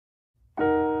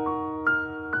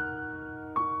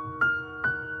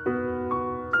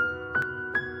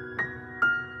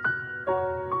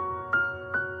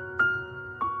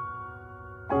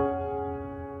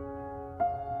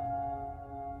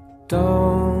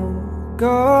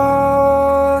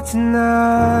go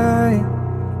tonight.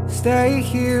 Stay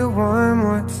here one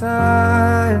more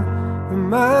time.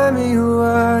 Remind me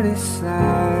what it's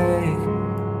like,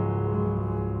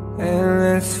 and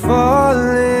let's fall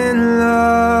in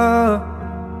love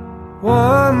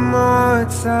one more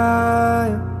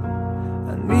time.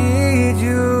 I need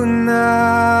you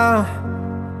now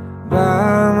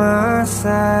by my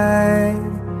side.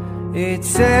 It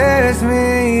tears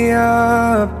me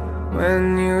up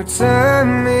when you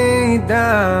turn me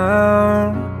down.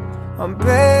 I'm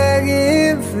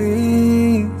begging,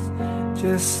 please,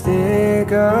 just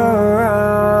stick around.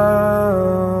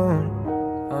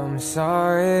 I'm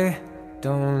sorry,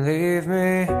 don't leave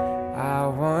me. I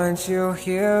want you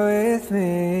here with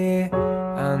me.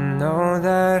 I know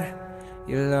that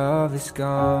your love is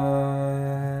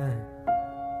gone.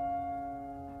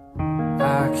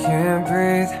 I can't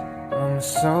breathe, I'm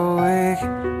so weak.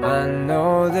 I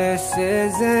know this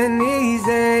isn't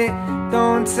easy.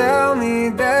 Don't tell me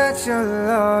that your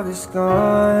love is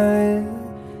gone,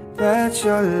 that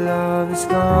your love is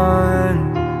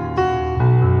gone.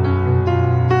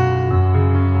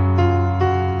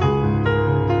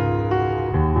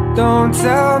 Don't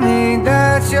tell me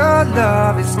that your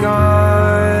love is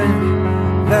gone,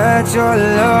 that your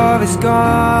love is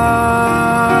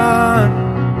gone.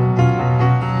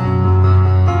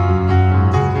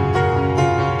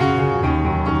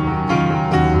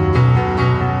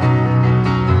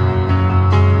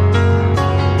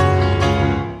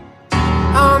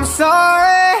 I'm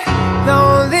sorry,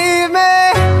 don't leave me.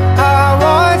 I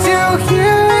want you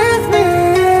here with me.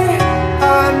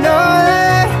 I know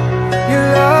that your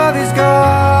love is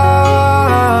gone.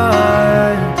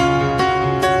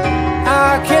 I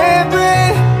can't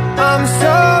breathe, I'm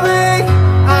so weak.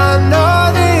 I know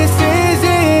this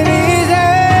isn't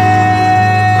easy.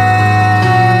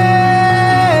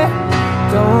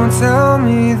 Don't tell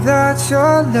me that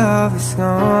your love is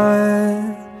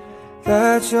gone,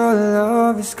 that your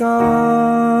love is gone,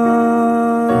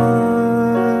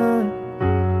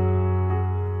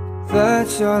 that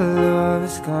your love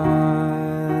is gone.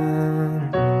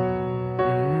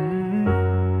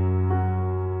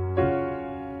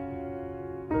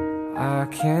 I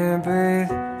can't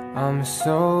breathe, I'm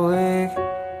so weak.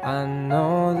 I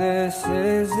know this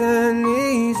isn't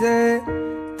easy.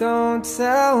 Don't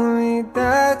tell me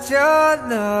that your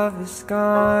love is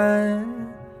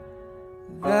gone,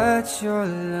 that your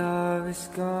love is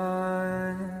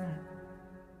gone.